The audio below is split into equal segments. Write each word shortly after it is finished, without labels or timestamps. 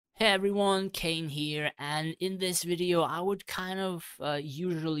Hey everyone, Kane here, and in this video I would kind of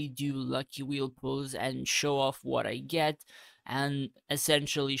usually do lucky wheel pulls and show off what I get, and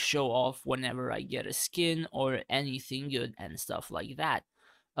essentially show off whenever I get a skin or anything good and stuff like that.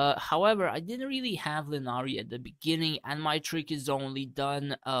 However, I didn't really have Lenari at the beginning, and my trick is only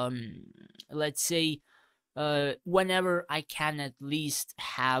done, let's say, whenever I can at least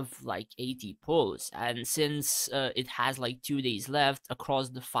have like 80 pulls. And since it has like 2 days left across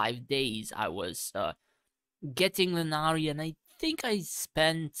the 5 days, I was getting Lenari, and I think I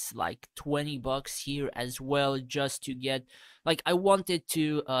spent like $20 here as well just to get, like, I wanted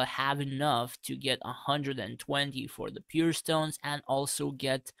to have enough to get 120 for the pure stones and also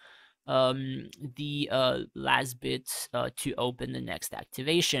get the last bit to open the next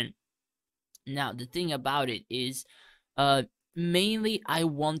activation. Now, the thing about it is, uh, mainly I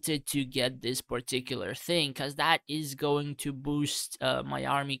wanted to get this particular thing because that is going to boost my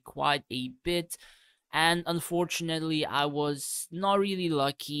army quite a bit. And unfortunately, I was not really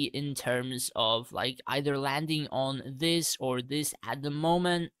lucky in terms of like either landing on this or this at the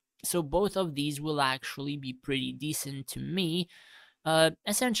moment. So both of these will actually be pretty decent to me,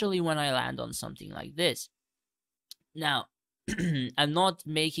 essentially when I land on something like this. Now, I'm not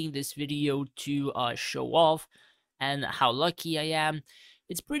making this video to show off and how lucky I am.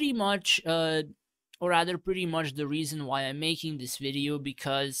 It's pretty much, or rather pretty much the reason why I'm making this video,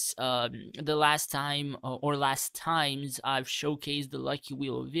 because the last time, or last times I've showcased the Lucky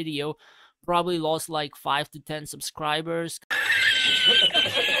Wheel video, probably lost like 5 to 10 subscribers.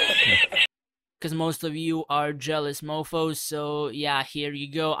 Because most of you are jealous mofos. So yeah, here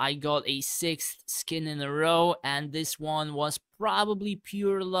you go. I got a 6th skin in a row, and this one was probably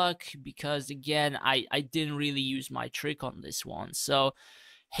pure luck because again, I didn't really use my trick on this one. So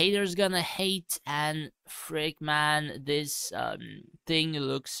haters gonna hate, and frig man, this thing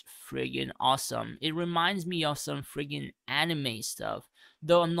looks friggin' awesome. It reminds me of some friggin' anime stuff,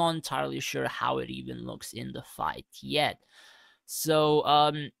 though I'm not entirely sure how it even looks in the fight yet. So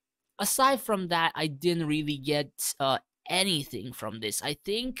aside from that, I didn't really get anything from this. I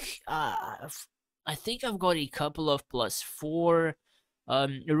think I've got a couple of +4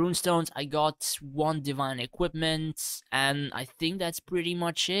 runestones. I got 1 divine equipment, and I think that's pretty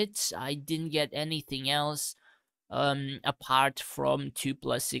much it. I didn't get anything else apart from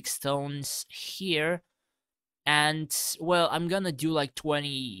 2+6 stones here. And well, I'm gonna do like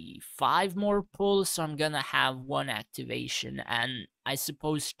 25 more pulls, so I'm gonna have 1 activation and I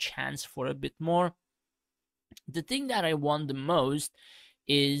suppose chance for a bit more. The thing that I want the most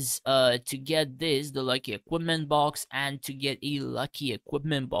is to get this, the lucky equipment box, and to get a lucky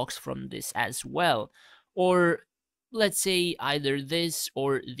equipment box from this as well. Or let's say either this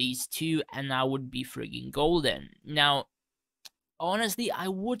or these two, and I would be friggin' golden. Now, honestly, I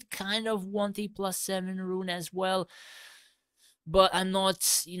would kind of want a +7 rune as well, but I'm not,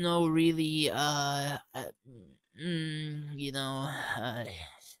 really, I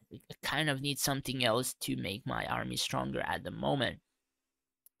kind of need something else to make my army stronger at the moment.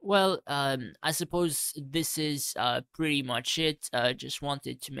 Well, I suppose this is pretty much it. Just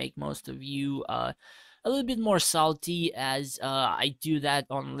wanted to make most of you a little bit more salty, as I do that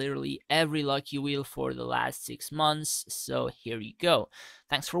on literally every Lucky Wheel for the last 6 months. So here you go.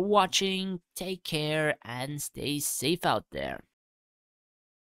 Thanks for watching, take care, and stay safe out there.